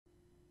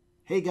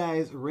Hey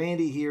guys,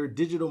 Randy here,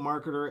 digital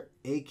marketer,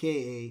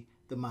 aka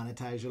the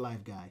Monetize Your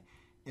Life guy.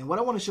 And what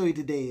I want to show you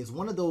today is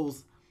one of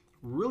those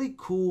really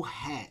cool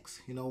hacks,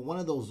 one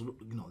of those,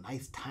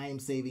 nice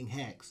time-saving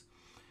hacks.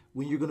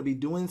 When you're going to be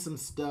doing some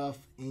stuff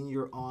in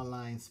your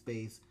online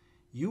space,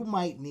 you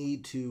might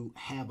need to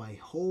have a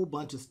whole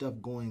bunch of stuff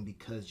going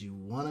because you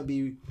want to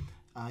be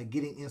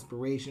getting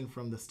inspiration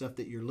from the stuff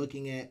that you're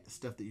looking at,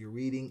 stuff that you're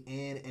reading,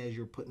 and as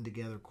you're putting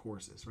together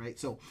courses, right?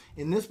 So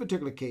in this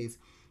particular case,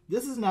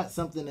 this is not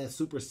something that's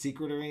super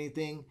secret or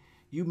anything.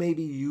 You may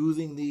be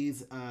using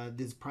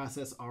this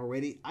process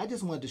already. I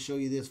just wanted to show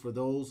you this for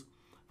those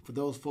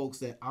folks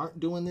that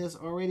aren't doing this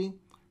already,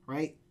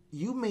 right?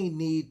 You may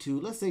need to,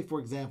 let's say for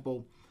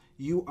example,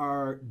 you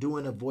are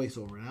doing a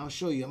voiceover, and I'll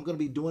show you. I'm going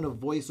to be doing a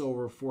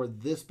voiceover for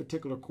this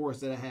particular course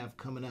that I have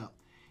coming up.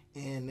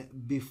 And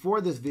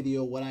before this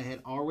video, what I had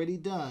already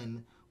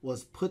done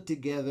was put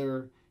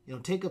together,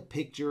 take a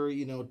picture,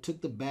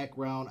 took the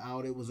background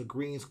out. It was a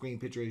green screen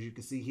picture, as you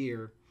can see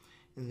here.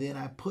 And then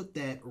I put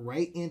that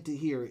right into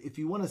here. If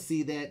you want to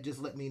see that, just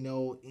let me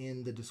know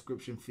in the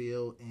description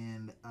field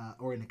and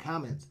or in the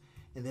comments.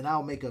 And then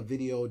I'll make a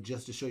video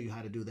just to show you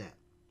how to do that.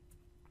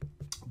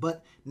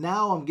 But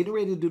now I'm getting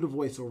ready to do the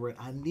voiceover.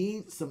 I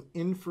need some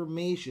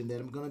information that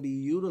I'm going to be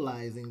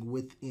utilizing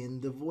within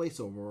the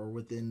voiceover or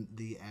within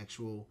the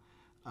actual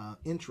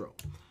intro.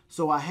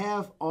 So I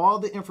have all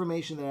the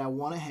information that I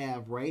want to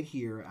have right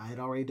here. I had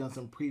already done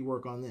some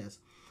pre-work on this.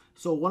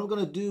 So what I'm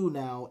going to do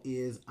now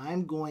is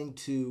I'm going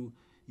to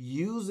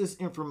use this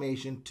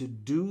information to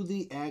do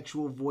the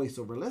actual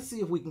voiceover. Let's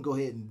see if we can go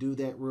ahead and do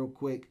that real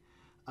quick.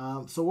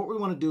 So what we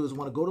want to do is we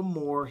want to go to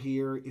more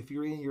here. If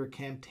you're in your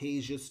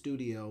Camtasia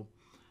studio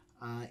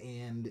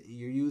and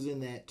you're using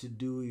that to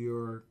do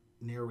your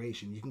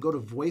narration, you can go to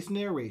voice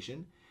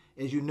narration.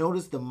 As you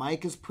notice, the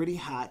mic is pretty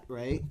hot,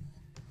 right?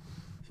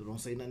 So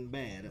don't say nothing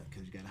bad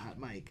because you got a hot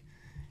mic.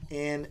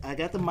 And I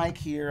got the mic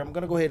here. I'm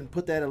going to go ahead and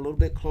put that a little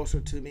bit closer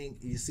to me.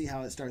 You see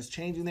how it starts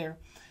changing there?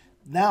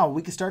 Now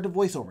we can start the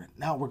voiceover.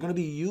 Now we're going to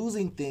be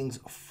using things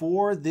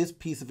for this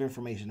piece of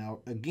information.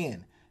 Now,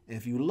 again,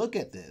 if you look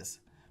at this,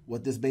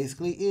 what this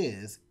basically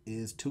is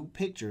two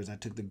pictures. I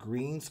took the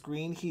green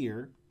screen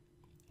here.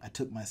 I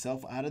took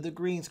myself out of the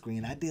green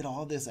screen. I did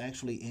all this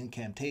actually in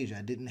Camtasia.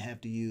 I didn't have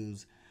to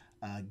use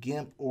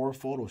GIMP or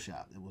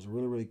Photoshop. It was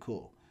really, really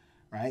cool.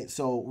 Right?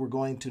 So we're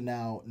going to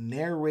now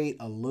narrate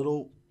a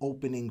little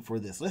opening for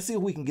this. Let's see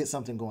if we can get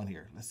something going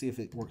here. Let's see if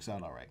it works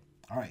out all right.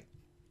 All right.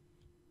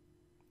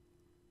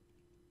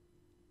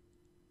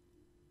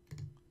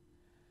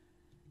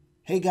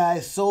 Hey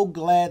guys, so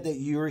glad that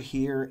you're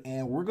here,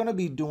 and we're going to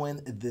be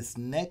doing this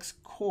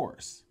next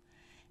course.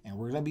 And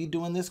we're going to be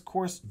doing this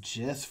course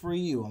just for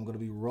you. I'm going to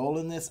be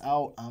rolling this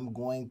out. I'm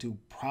going to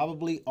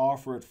probably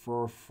offer it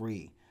for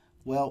free.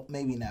 Well,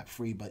 maybe not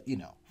free, but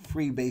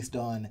free based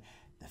on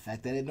the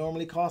fact that it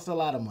normally costs a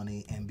lot of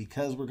money, and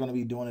because we're going to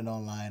be doing it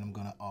online, I'm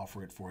going to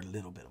offer it for a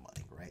little bit of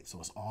money, right? So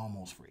it's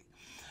almost free.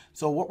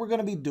 So what we're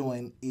going to be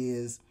doing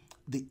is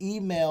the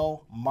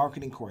email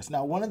marketing course.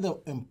 Now, one of the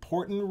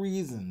important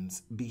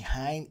reasons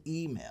behind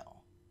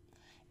email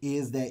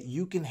is that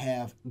you can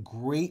have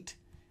great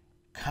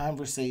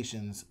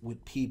conversations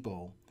with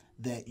people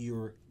that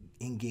you're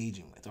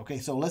engaging with. Okay,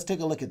 so let's take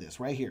a look at this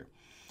right here.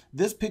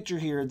 This picture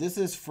here, this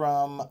is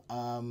from,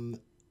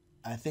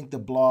 I think, the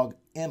blog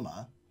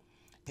Emma.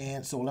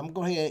 And so let me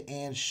go ahead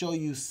and show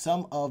you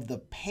some of the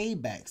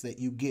paybacks that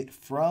you get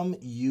from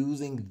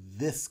using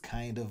this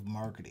kind of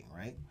marketing,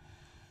 right?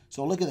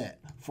 So look at that.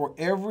 For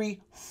every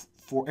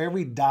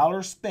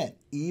dollar spent,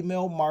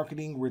 email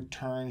marketing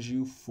returns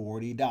you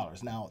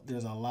 $40. Now,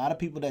 there's a lot of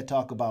people that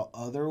talk about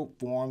other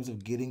forms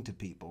of getting to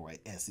people,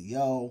 right?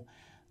 SEO,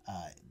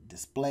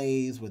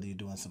 displays, whether you're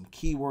doing some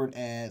keyword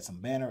ads, some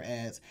banner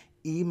ads.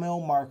 Email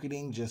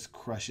marketing just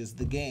crushes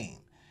the game.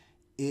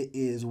 It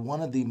is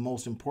one of the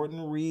most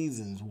important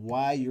reasons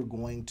why you're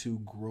going to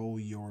grow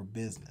your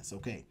business.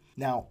 Okay,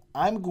 now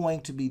I'm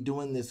going to be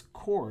doing this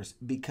course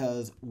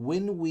because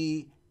when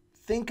we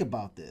think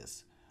about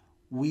this,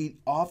 we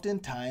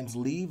oftentimes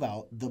leave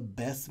out the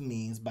best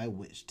means by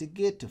which to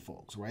get to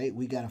folks, right?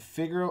 We got to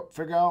figure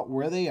out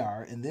where they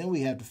are, and then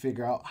we have to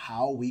figure out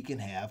how we can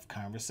have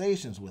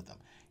conversations with them.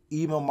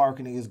 Email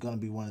marketing is going to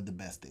be one of the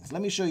best things.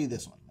 Let me show you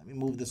this one. Let me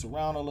move this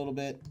around a little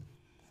bit.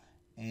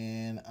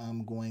 And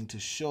I'm going to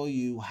show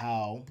you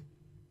how,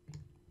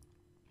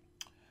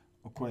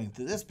 according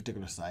to this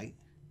particular site,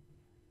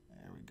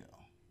 there we go,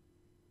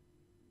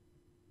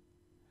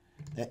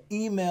 that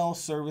email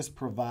service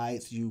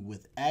provides you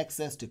with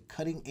access to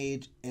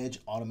cutting-edge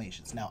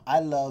automations. Now,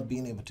 I love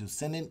being able to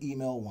send an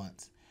email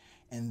once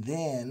and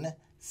then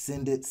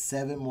send it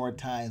 7 more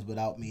times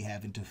without me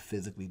having to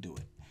physically do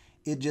it.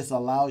 It just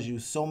allows you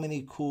so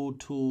many cool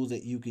tools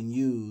that you can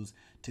use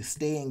to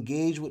stay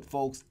engaged with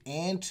folks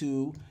and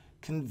to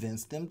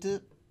convince them to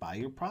buy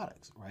your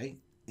products, right?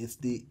 It's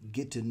the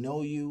get to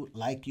know you,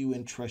 like you,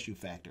 and trust you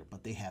factor,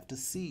 but they have to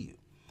see you.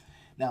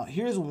 Now,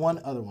 here's one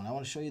other one. I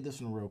want to show you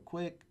this one real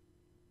quick.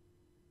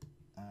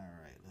 All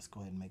right, let's go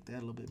ahead and make that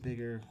a little bit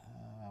bigger.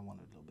 I want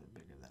it a little bit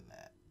bigger than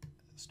that.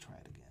 Let's try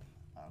it again.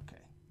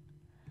 Okay.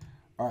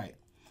 All right.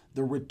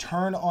 The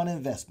return on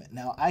investment.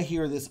 Now, I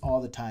hear this all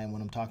the time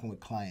when I'm talking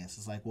with clients.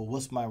 It's like, well,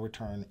 what's my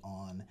return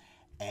on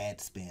ad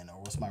spend, or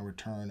what's my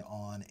return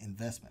on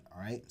investment? All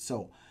right.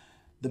 So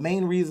the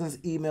main reasons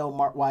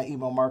why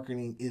email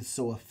marketing is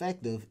so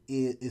effective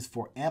is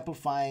for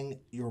amplifying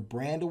your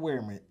brand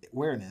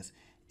awareness,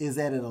 is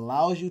that it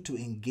allows you to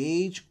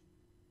engage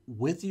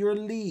with your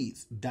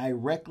leads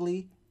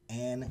directly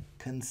and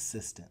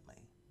consistently.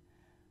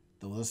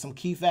 Those are some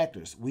key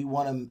factors. We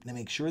want to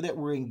make sure that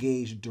we're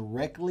engaged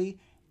directly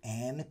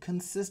and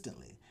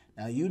consistently.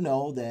 Now, you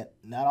know that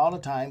not all the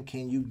time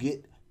can you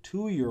get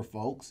to your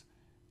folks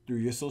through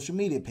your social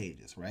media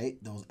pages,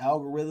 right? Those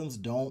algorithms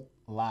don't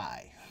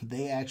lie.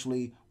 They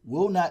actually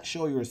will not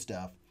show your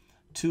stuff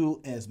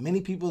to as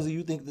many people as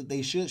you think that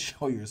they should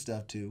show your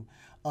stuff to,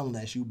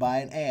 unless you buy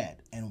an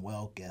ad. And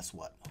well, guess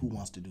what? Who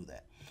wants to do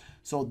that?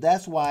 So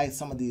that's why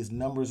some of these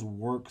numbers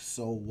work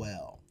so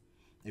well.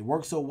 They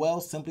work so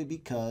well simply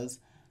because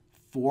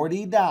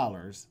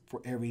 $40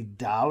 for every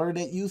dollar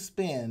that you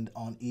spend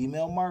on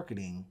email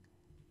marketing,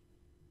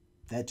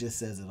 that just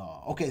says it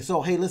all. Okay,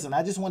 so hey, listen,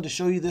 I just wanted to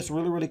show you this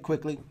really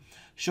quickly,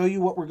 show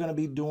you what we're going to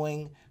be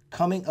doing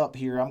coming up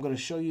here. I'm going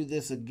to show you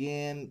this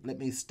again. Let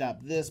me stop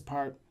this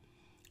part.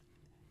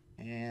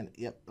 And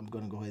yep, I'm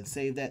going to go ahead and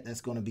save that. That's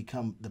going to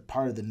become the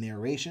part of the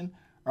narration.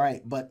 All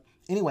right, but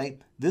anyway,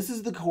 this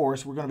is the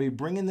course. We're going to be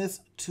bringing this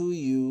to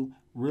you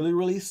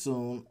really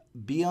soon.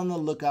 Be on the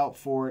lookout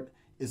for it.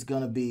 It's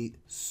going to be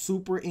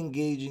super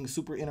engaging,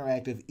 super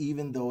interactive,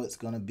 even though it's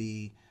going to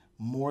be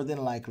more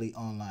than likely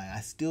online. I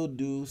still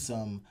do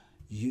some,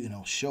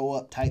 show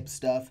up type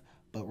stuff,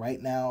 but right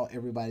now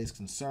everybody's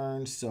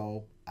concerned,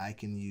 so I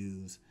can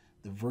use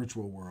the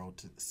virtual world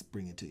to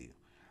bring it to you.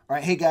 All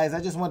right, hey guys,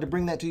 I just wanted to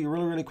bring that to you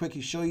really quickly,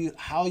 show you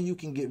how you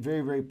can get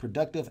very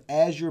productive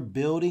as you're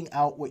building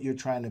out what you're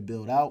trying to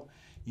build out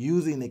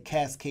using the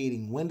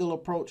cascading window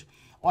approach.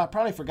 Oh, I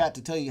probably forgot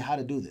to tell you how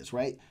to do this,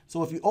 right?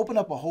 So if you open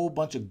up a whole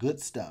bunch of good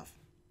stuff,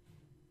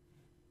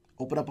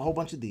 open up a whole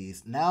bunch of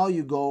these, now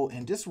you go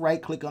and just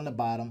right click on the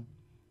bottom.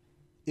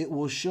 It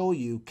will show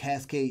you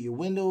cascade your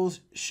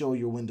windows, show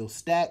your windows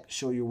stack,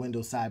 show your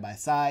windows side by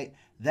side.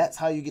 That's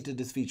how you get to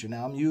this feature.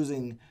 Now I'm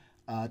using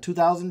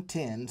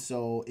 2010,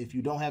 so if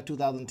you don't have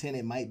 2010,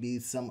 it might be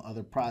some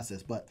other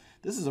process, but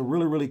this is a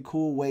really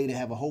cool way to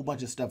have a whole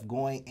bunch of stuff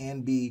going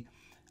and be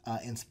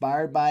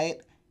inspired by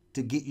it,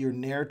 to get your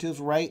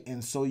narratives right,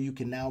 and so you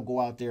can now go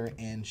out there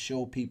and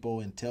show people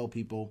and tell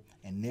people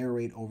and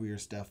narrate over your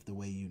stuff the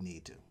way you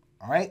need to.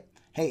 All right?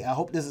 Hey, I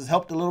hope this has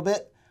helped a little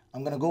bit.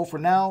 I'm going to go for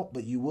now,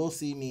 but you will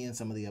see me in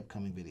some of the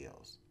upcoming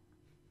videos.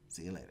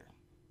 See you later.